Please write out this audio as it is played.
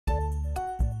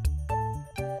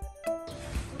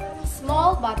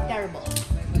but terrible.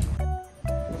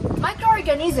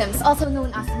 Microorganisms, also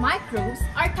known as microbes,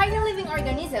 are tiny living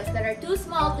organisms that are too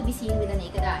small to be seen with the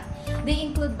naked eye. They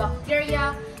include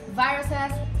bacteria,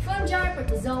 viruses, fungi,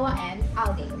 protozoa, and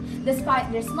algae.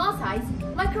 Despite their small size,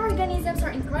 microorganisms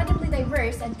are incredibly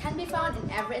diverse and can be found in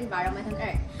every environment on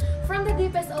Earth, from the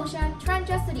deepest ocean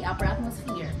trenches to the upper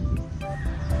atmosphere.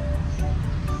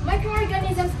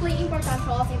 Microorganisms play important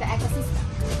roles in the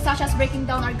ecosystem, such as breaking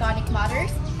down organic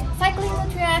matters, cycling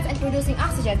nutrients, and producing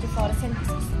oxygen through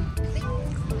photosynthesis.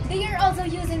 They are also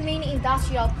used in many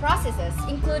industrial processes,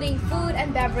 including food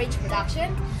and beverage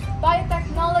production,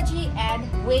 biotechnology, and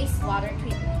wastewater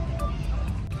treatment.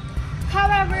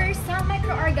 However, some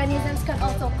microorganisms can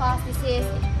also cause disease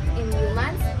in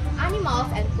humans, animals,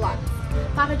 and plants.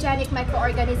 Pathogenic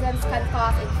microorganisms can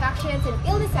cause infections and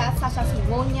illnesses such as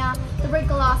pneumonia,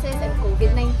 tuberculosis, and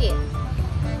COVID-19.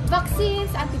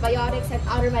 Vaccines, antibiotics, and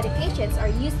other medications are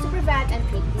used to prevent and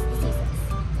treat these diseases.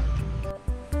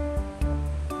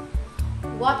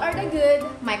 What are the good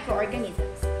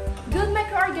microorganisms? Good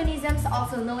microorganisms,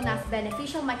 also known as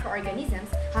beneficial microorganisms,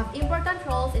 have important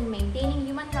roles in maintaining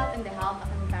human health and the health of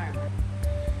an environment.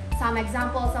 Some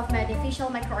examples of beneficial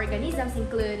microorganisms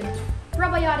include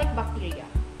probiotic bacteria.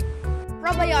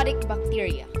 Probiotic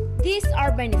bacteria. These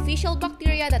are beneficial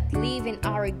bacteria that live in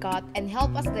our gut and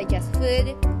help us digest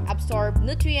food, absorb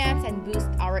nutrients, and boost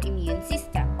our immune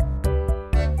system.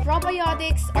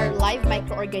 Probiotics are live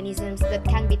microorganisms that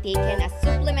can be taken as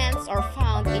supplements or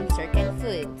found in certain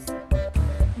foods.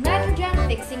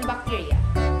 Nitrogen-fixing bacteria.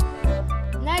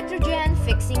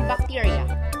 Nitrogen-fixing bacteria.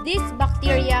 These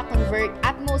bacteria convert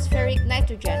atmospheric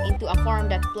nitrogen into a form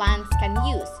that plants can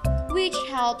use, which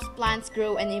helps plants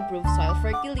grow and improve soil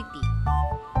fertility.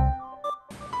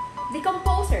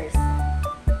 Decomposers.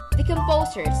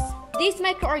 Decomposers. These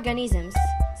microorganisms,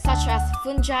 such as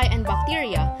fungi and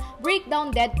bacteria, break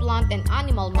down dead plant and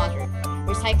animal matter,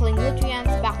 recycling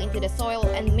nutrients back into the soil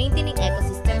and maintaining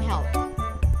ecosystem health.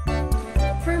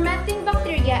 Fermenting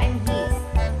bacteria and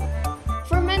yeast.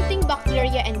 Fermenting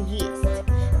bacteria and yeast.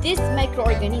 These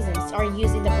microorganisms are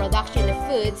used in the production of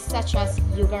foods such as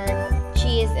yogurt,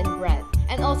 cheese, and bread,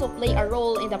 and also play a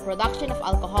role in the production of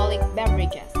alcoholic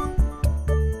beverages.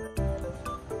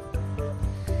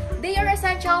 They are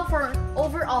essential for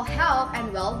overall health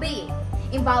and well-being.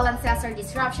 Imbalances or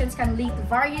disruptions can lead to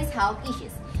various health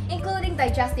issues, including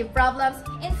digestive problems,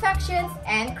 infections,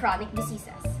 and chronic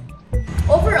diseases.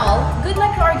 Overall, good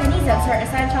microorganisms are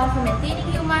essential for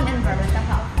maintaining human and environmental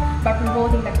health. By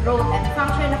promoting the growth and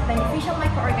function of beneficial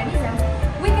microorganisms,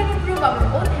 we can improve our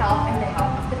own health and the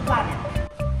health of the planet.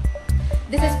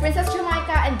 This is Princess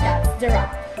Jamaica, and that's the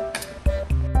wrap.